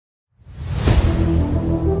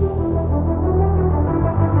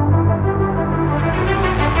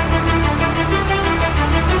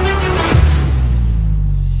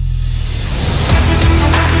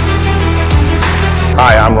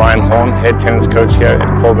head tennis coach here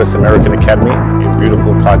at Corvus American Academy in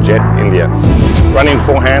beautiful Karjet, India. Running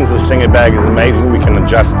forehands, the slinger bag is amazing. We can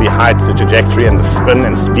adjust the height, the trajectory and the spin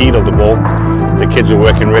and speed of the ball. The kids are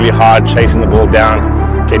working really hard, chasing the ball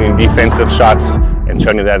down, getting defensive shots and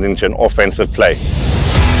turning that into an offensive play.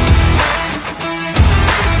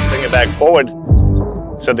 Slinger bag forward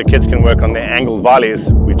so the kids can work on their angled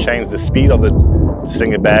volleys. We change the speed of the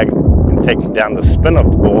slinger bag and taking down the spin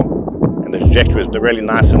of the ball. And the trajectory is really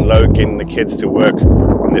nice and low, getting the kids to work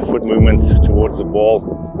on their foot movements towards the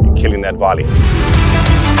ball and killing that volley.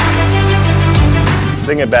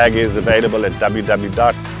 Slinger bag is available at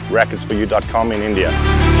www.racketsforyou.com in India.